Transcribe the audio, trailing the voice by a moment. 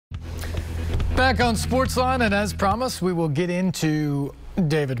Back on SportsLine, and as promised, we will get into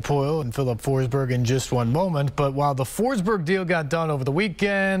David Poile and Filip Forsberg in just one moment. But while the Forsberg deal got done over the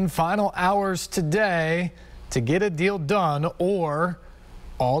weekend, final hours today to get a deal done, or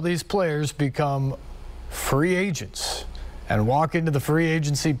all these players become free agents and walk into the free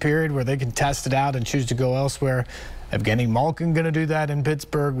agency period where they can test it out and choose to go elsewhere. Evgeny Malkin going to do that in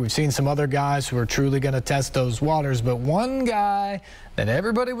Pittsburgh. We've seen some other guys who are truly going to test those waters. But one guy that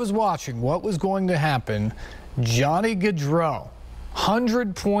everybody was watching what was going to happen, Johnny Gaudreau,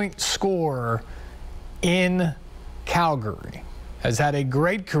 100-point scorer in Calgary, has had a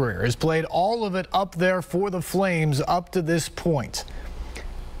great career, has played all of it up there for the Flames up to this point.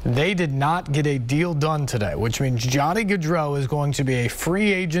 They did not get a deal done today, which means Johnny Gaudreau is going to be a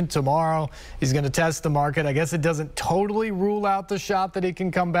free agent tomorrow. He's going to test the market. I guess it doesn't totally rule out the shot that he can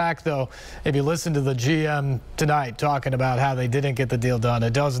come back, though. If you listen to the GM tonight talking about how they didn't get the deal done,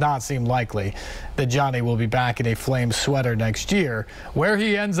 it does not seem likely that Johnny will be back in a Flames sweater next year. Where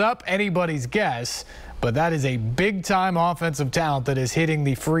he ends up, anybody's guess. But that is a big-time offensive talent that is hitting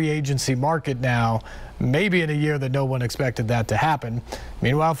the free agency market now, maybe in a year that no one expected that to happen.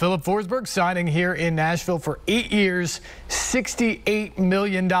 Meanwhile, Filip Forsberg signing here in Nashville for 8 years, $68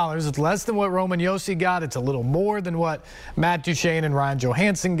 million. It's less than what Roman Josi got. It's a little more than what Matt Duchene and Ryan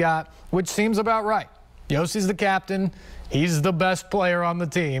Johansson got, which seems about right. Josi's the captain. He's the best player on the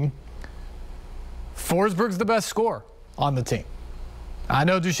team. Forsberg's the best scorer on the team. I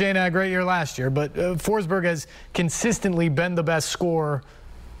know Duchene had a great year last year, but Forsberg has consistently been the best scorer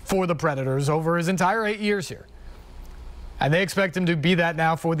for the Predators over his entire 8 years here. And they expect him to be that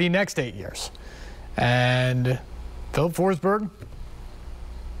now for the next 8 years. And Filip Forsberg,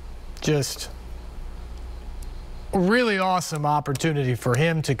 just a really awesome opportunity for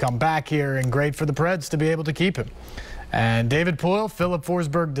him to come back here, and great for the Preds to be able to keep him. And David Poile, Filip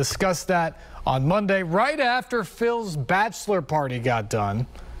Forsberg discussed that on Monday, right after Phil's bachelor party got done.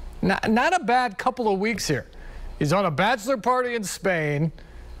 Not a bad couple of weeks here. He's on a bachelor party in Spain.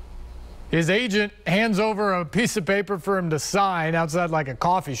 His agent hands over a piece of paper for him to sign outside like a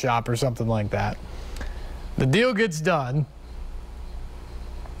coffee shop or something like that. The deal gets done.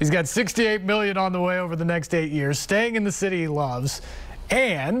 He's got $68 million on the way over the next 8 years, staying in the city he loves,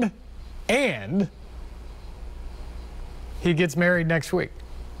 and he gets married next week.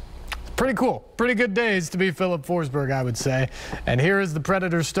 Pretty cool. Pretty good days to be Filip Forsberg, I would say. And here is the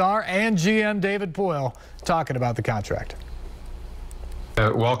Predators star and GM David Poile talking about the contract.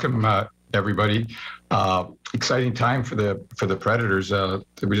 Welcome, everybody. Exciting time for the Predators.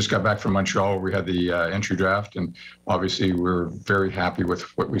 We just got back from Montreal, where we had the entry draft, and obviously we're very happy with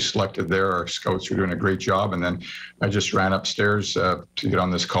what we selected there. Our scouts are doing a great job. And then I just ran upstairs to get on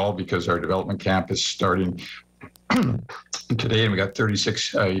this call because our development camp is starting today, and we got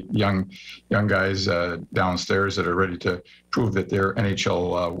 36 young guys downstairs that are ready to prove that they're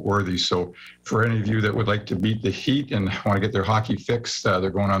NHL worthy. So for any of you that would like to beat the heat and want to get their hockey fix, they're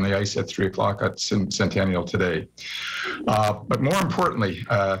going on the ice at 3 o'clock at Centennial today. But more importantly,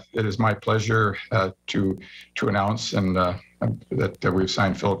 it is my pleasure to announce that we've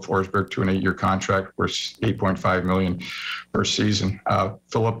signed Filip Forsberg to an 8-year contract worth $8.5 million per season.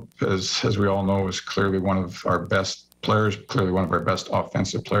 Filip, as we all know, is clearly one of our best players, clearly one of our best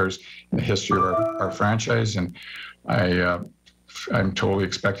offensive players in the history of our franchise, and I'm totally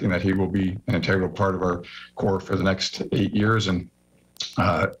expecting that he will be an integral part of our core for the next 8 years. And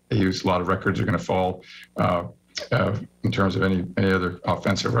a lot of records are going to fall in terms of any other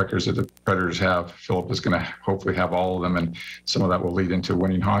offensive records that the Predators have. Filip is going to hopefully have all of them, and some of that will lead into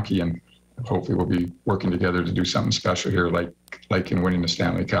winning hockey, and hopefully we'll be working together to do something special here, like in winning the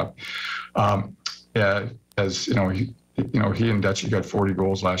Stanley Cup. As you know, he and Dutchy got 40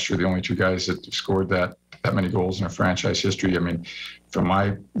 goals last year, the only two guys that scored that many goals in our franchise history. I mean, from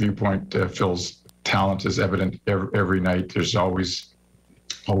my viewpoint, Phil's talent is evident every night. There's always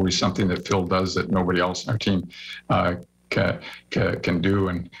something that Phil does that nobody else in our team can do,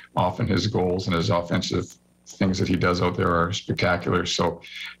 and often his goals and his offensive things that he does out there are spectacular. So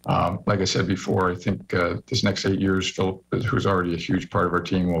like I said before, I think this next 8 years, Filip, who's already a huge part of our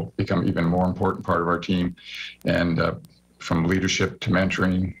team, will become even more important part of our team. And from leadership to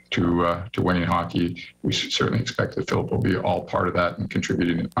mentoring to winning hockey, we certainly expect that Filip will be all part of that and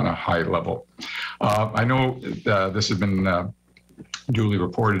contributing on a high level. I know this has been duly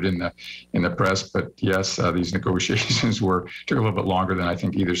reported in the press, but yes, these negotiations took a little bit longer than I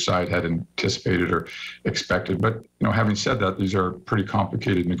think either side had anticipated or expected. But having said that, these are pretty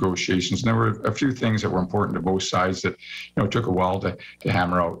complicated negotiations. And there were a few things that were important to both sides that took a while to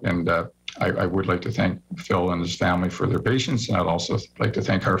hammer out. And I would like to thank Phil and his family for their patience, and I'd also like to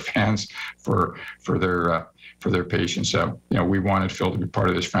thank our fans for their patience. We wanted Phil to be part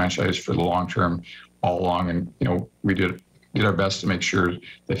of this franchise for the long term, all along, and we did our best to make sure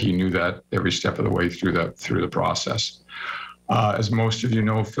that he knew that every step of the way through the process. As most of you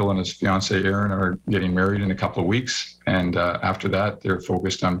know, Phil and his fiancee Erin are getting married in a couple of weeks, and after that, they're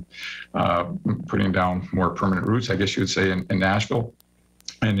focused on putting down more permanent roots, I guess you would say, in Nashville,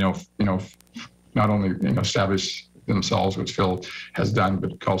 and not only establish themselves, which Phil has done,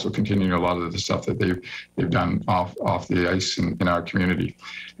 but also continuing a lot of the stuff that they've done off the ice in our community,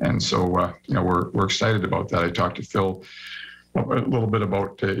 and so we're excited about that. I talked to Phil a little bit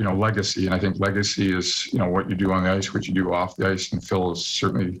about legacy, and I think legacy is what you do on the ice, what you do off the ice, and Phil has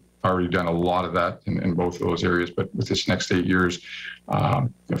certainly already done a lot of that in both of those areas. But with this next 8 years,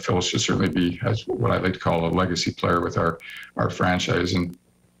 Phil should certainly be, as what I like to call, a legacy player with our franchise, and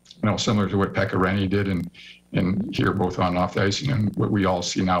similar to what Pekka Rinne did and here both on and off the ice, and what we all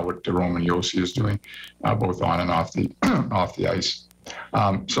see now what Roman Josi is doing both on and off the ice.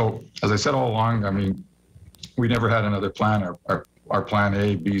 So as I said all along, I mean, we never had another plan. Our plan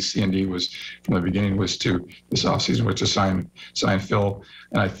A, B, C, and D was from the beginning was to this offseason was to sign Phil.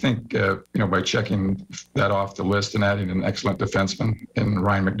 And I think by checking that off the list and adding an excellent defenseman in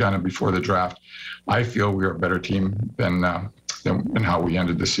Ryan McDonagh before the draft, I feel we are a better team than how we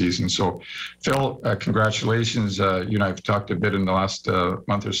ended the season. So, Phil, congratulations. You and I have talked a bit in the last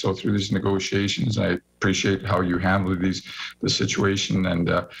month or so through these negotiations. I appreciate how you handled the situation, and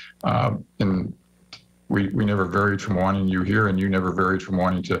we never varied from wanting you here, and you never varied from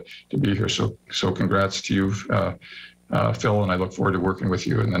wanting to be here. So congrats to you, Phil, and I look forward to working with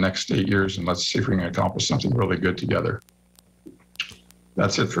you in the next 8 years, and let's see if we can accomplish something really good together.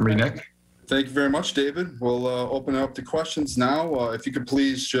 That's it for me, Nick. Thank you very much, David. We'll open it up to questions now. If you could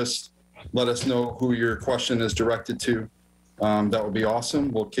please just let us know who your question is directed to. That would be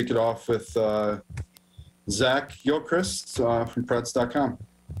awesome. We'll kick it off with Zach Gilchrist from Preds.com.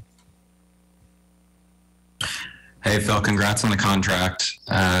 Hey, Phil, congrats on the contract.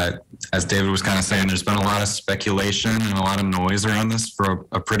 As David was kind of saying, there's been a lot of speculation and a lot of noise around this for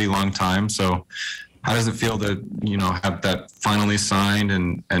a pretty long time. So how does it feel to, have that finally signed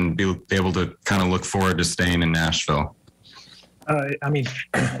and be able to kind of look forward to staying in Nashville? I mean,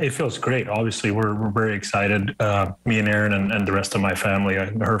 it feels great. Obviously, we're very excited. Me and Erin and the rest of my family,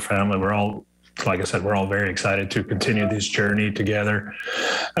 her family, we're all, like I said, we're all very excited to continue this journey together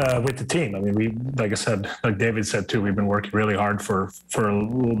with the team. I mean, like I said, like David said too, we've been working really hard for a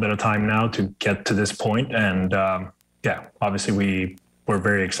little bit of time now to get to this point. And obviously we're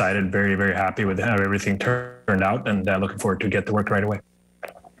very excited, very, very happy with how everything turned out, and looking forward to get to work right away.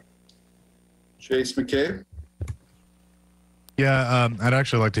 Chase McCabe. Yeah, I'd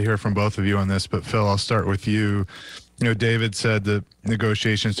actually like to hear from both of you on this, but Phil, I'll start with you. David said the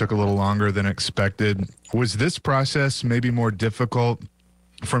negotiations took a little longer than expected. Was this process maybe more difficult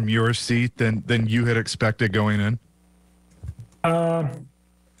from your seat than you had expected going in? A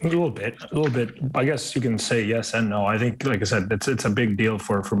little bit. I guess you can say yes and no. I think, like I said, it's a big deal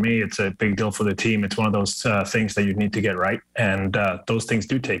for me. It's a big deal for the team. It's one of those things that you need to get right, and those things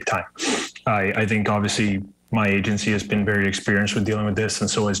do take time. I think obviously my agency has been very experienced with dealing with this, and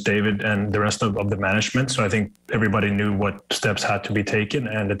so has David and the rest of the management. So I think everybody knew what steps had to be taken,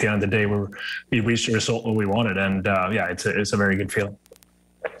 and at the end of the day, we reached the result what we wanted, and it's a very good feeling.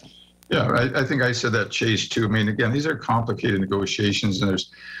 Yeah, I think I said that, Chase, too. I mean, again, these are complicated negotiations, and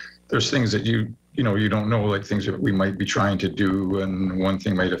there's things that you don't know, like things that we might be trying to do, and one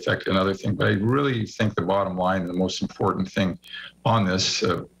thing might affect another thing. But I really think the bottom line, the most important thing on this,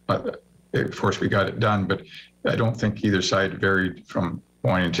 of course, we got it done, but I don't think either side varied from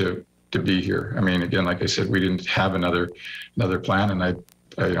wanting to be here. I mean, again, like I said, we didn't have another plan, and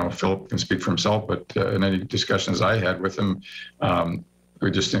I Philip can speak for himself, but in any discussions I had with him, we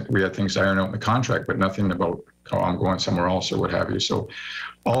just think we had things ironed out in the contract, but nothing about, oh, I'm going somewhere else or what have you. So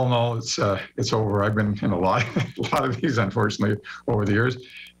all in all, it's over. I've been in a lot of these, unfortunately, over the years.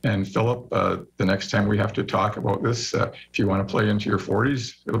 And Philip, the next time we have to talk about this, if you want to play into your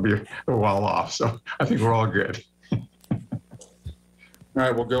 40s, it'll be a while off. So I think we're all good. All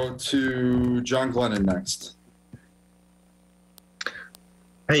right, we'll go to John Glennon next.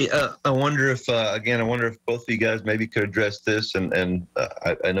 Hey, I wonder if both of you guys maybe could address this, and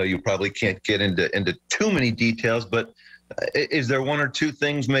I know you probably can't get into too many details, but is there one or two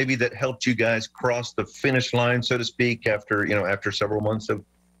things maybe that helped you guys cross the finish line, so to speak, after several months of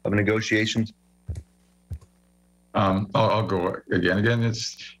negotiations? I'll go again. Again,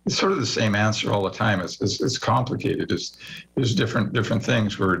 it's sort of the same answer all the time. It's complicated. There's different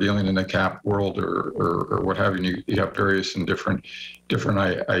things. We're dealing in a cap world or what have you. You have various and different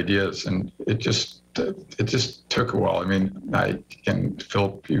ideas, and it just took a while. I mean,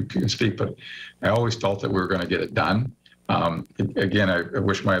 Philip, you can speak, but I always felt that we were going to get it done. Again, I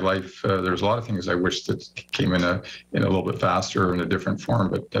wish my life, there's a lot of things I wish that came in a little bit faster or in a different form,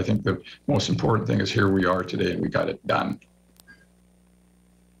 but I think the most important thing is here we are today and we got it done.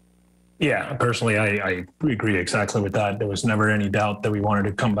 Yeah, personally, I agree exactly with that. There was never any doubt that we wanted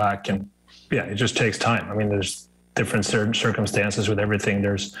to come back, and yeah, it just takes time. I mean, there's different circumstances with everything.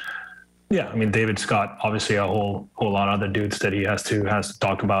 I mean, David's got obviously a whole lot of other dudes that he has to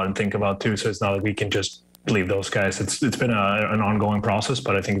talk about and think about too. So it's not like we can just leave those guys. It's been an ongoing process,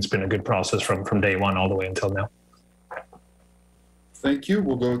 but I think it's been a good process from day one all the way until now. Thank you.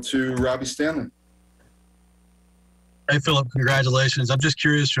 We'll go to Robbie Stanley. Hey, Philip, congratulations. I'm just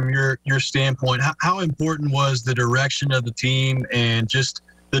curious from your standpoint, how important was the direction of the team and just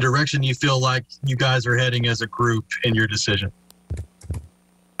the direction you feel like you guys are heading as a group in your decision?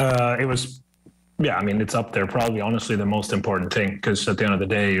 It was, I mean, it's up there, probably honestly the most important thing, because at the end of the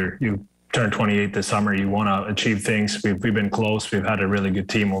day, you turn 28 this summer, you want to achieve things. We've been close. We've had a really good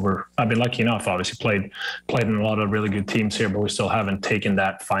team over. I've been lucky enough, obviously played in a lot of really good teams here, but we still haven't taken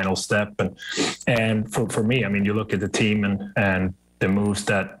that final step. And for me, I mean, you look at the team and the moves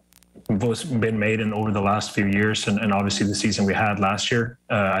that was been made in over the last few years, and obviously the season we had last year.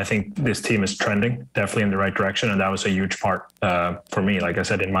 I think this team is trending definitely in the right direction, and that was a huge part for me. Like I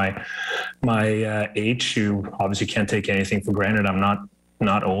said, in my age, you obviously can't take anything for granted. I'm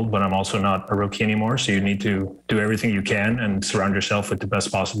not old, but I'm also not a rookie anymore. So you need to do everything you can and surround yourself with the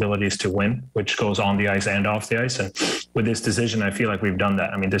best possibilities to win, which goes on the ice and off the ice. And with this decision, I feel like we've done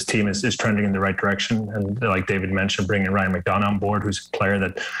that. I mean, this team is trending in the right direction. And like David mentioned, bringing Ryan McDonough on board, who's a player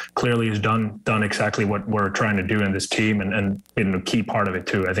that clearly has done exactly what we're trying to do in this team and been a key part of it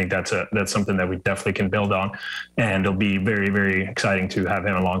too. I think that's something that we definitely can build on. And it'll be very, very exciting to have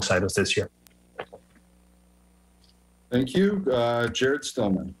him alongside us this year. Thank you. Jared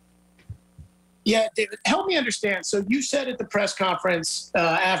Stillman. Yeah, David, help me understand. So you said at the press conference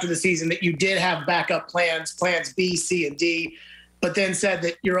after the season that you did have backup plans B, C, and D, but then said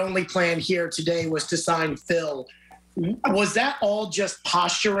that your only plan here today was to sign Phil. Was that all just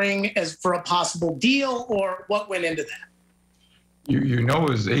posturing as for a possible deal, or what went into that? You know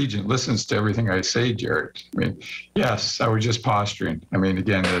his agent listens to everything I say, Jared. I mean, yes, I was just posturing. I mean,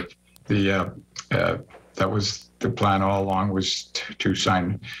 again, that was the plan all along, was to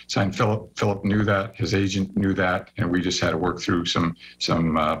sign Philip. Philip knew that, his agent knew that, and we just had to work through some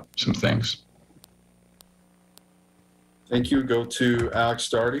things. Thank you. Go to Alex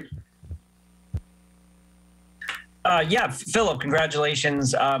Stardy. Yeah, Philip,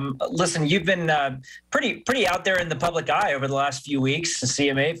 congratulations. Listen, you've been pretty out there in the public eye over the last few weeks, the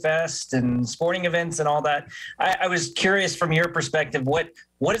CMA Fest and sporting events and all that. I was curious from your perspective, what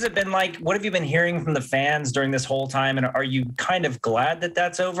has it been like? What have you been hearing from the fans during this whole time? And are you kind of glad that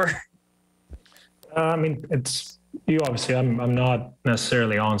that's over? I mean, obviously, I'm not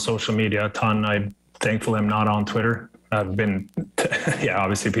necessarily on social media a ton. I'm thankful I'm not on Twitter. I've been,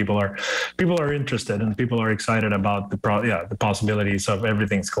 obviously people are interested and people are excited about the possibilities of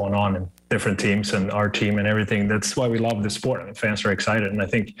everything's going on in different teams and our team and everything. That's why we love the sport. I mean, fans are excited. And I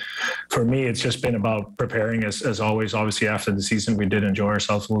think for me, it's just been about preparing as always. Obviously after the season, we did enjoy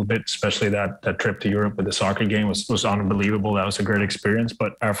ourselves a little bit, especially that trip to Europe with the soccer game was unbelievable. That was a great experience.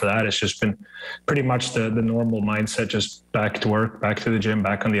 But after that, it's just been pretty much the normal mindset, just back to work, back to the gym,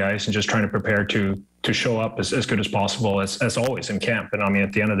 back on the ice, and just trying to prepare to show up as good as possible as always in camp. And I mean,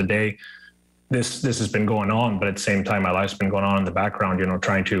 at the end of the day, this has been going on, but at the same time, my life's been going on in the background,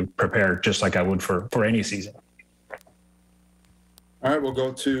 trying to prepare just like I would for any season. All right, we'll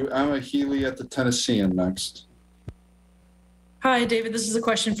go to Emma Healy at the Tennessean next. Hi, David. This is a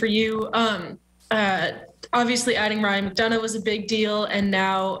question for you. Obviously, adding Ryan McDonough was a big deal, and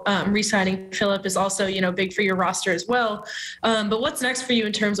now re-signing Philip is also, big for your roster as well. But what's next for you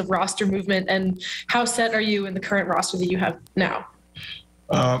in terms of roster movement, and how set are you in the current roster that you have now?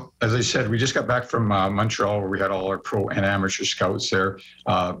 As I said, we just got back from Montreal, where we had all our pro and amateur scouts there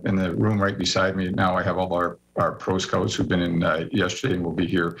in the room right beside me. Now I have all our our pro scouts who've been in yesterday and will be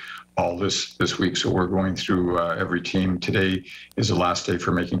here all this week. So we're going through every team. Today is the last day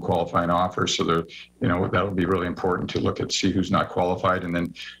for making qualifying offers. So there, that'll be really important to look at, see who's not qualified. And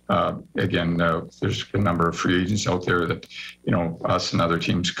then again, there's a number of free agents out there that, us and other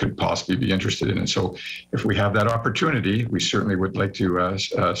teams could possibly be interested in. And so if we have that opportunity, we certainly would like to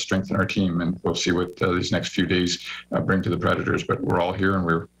strengthen our team, and we'll see what these next few days bring to the Predators. But we're all here and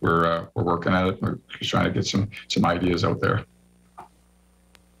we're working at it. We're just trying to get some ideas out there.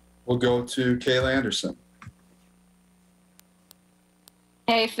 We'll go to Kayla Anderson.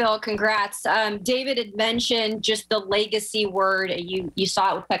 Hey, Phil, congrats. David had mentioned just the legacy word. You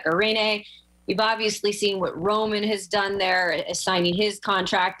saw it with Pekka Rinne. We've obviously seen what Roman has done there, signing his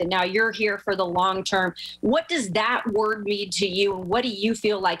contract, and now you're here for the long term. What does that word mean to you, and what do you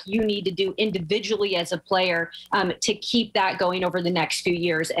feel like you need to do individually as a player to keep that going over the next few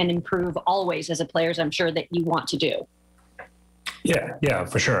years and improve always as a player, as I'm sure that you want to do? Yeah,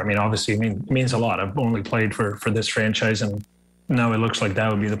 for sure. I mean, obviously, it means a lot. I've only played for this franchise, and now it looks like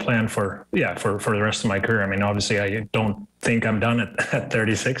that would be the plan for the rest of my career. I mean, obviously, I don't think I'm done at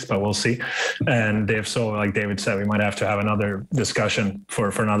 36, but we'll see. And if so, like David said, we might have to have another discussion for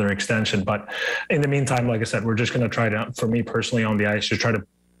another extension. But in the meantime, like I said, we're just going to try to, for me personally on the ice, just try to,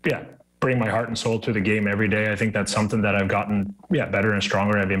 bring my heart and soul to the game every day. I think that's something that I've gotten, better and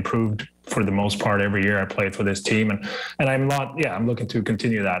stronger. I've improved for the most part every year I played for this team. And I'm looking to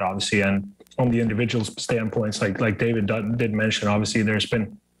continue that, obviously. And on the individual standpoints, like David did mention, obviously there's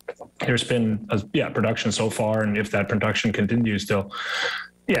been production so far. And if that production continues still,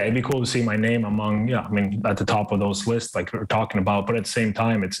 it'd be cool to see my name among, at the top of those lists, like we're talking about. But at the same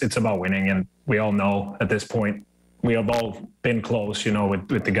time, it's about winning. And we all know at this point, we have all been close,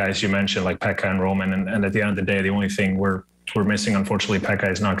 with the guys you mentioned, like Pekka and Roman. And at the end of the day, the only thing we're missing, unfortunately,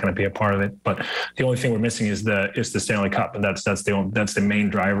 Pekka is not going to be a part of it. But the only thing we're missing is the Stanley Cup, and that's the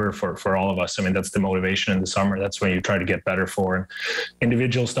main driver for all of us. I mean, that's the motivation in the summer. That's when you try to get better for. And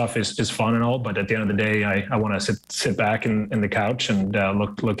individual stuff is fun and all, but at the end of the day, I want to sit back in the couch and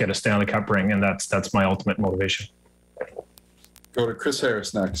look at a Stanley Cup ring, and that's my ultimate motivation. Go to Chris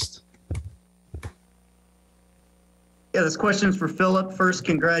Harris next. Yeah, this question is for Philip. First,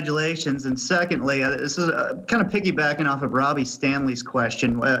 congratulations. And secondly, this is kind of piggybacking off of Robbie Stanley's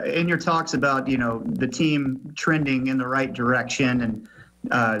question. In your talks about, the team trending in the right direction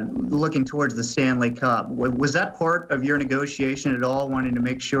and looking towards the Stanley Cup, was that part of your negotiation at all, wanting to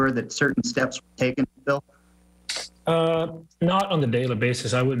make sure that certain steps were taken, Phil? Not on the daily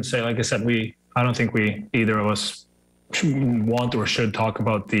basis. I wouldn't say, like I said, I don't think either of us want or should talk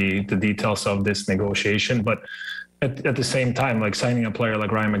about the details of this negotiation, but at the same time, like signing a player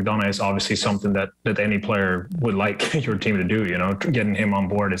like Ryan McDonagh is obviously something that any player would like your team to do. Getting him on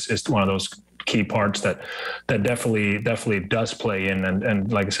board is one of those key parts that definitely does play in.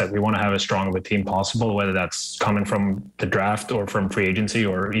 And like I said, we want to have as strong of a team possible, whether that's coming from the draft or from free agency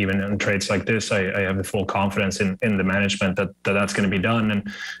or even in trades like this. I have the full confidence in the management that's going to be done.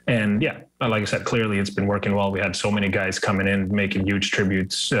 And like I said, clearly it's been working well. We had so many guys coming in, making huge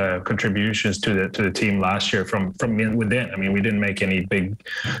contributions to the team last year from within. I mean, we didn't make any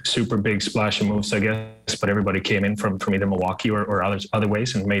super big splashy moves, I guess, but everybody came in from either Milwaukee or other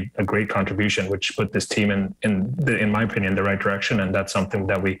ways and made a great contribution, which put this team in my opinion, the right direction. And that's something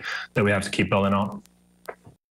that we have to keep building on.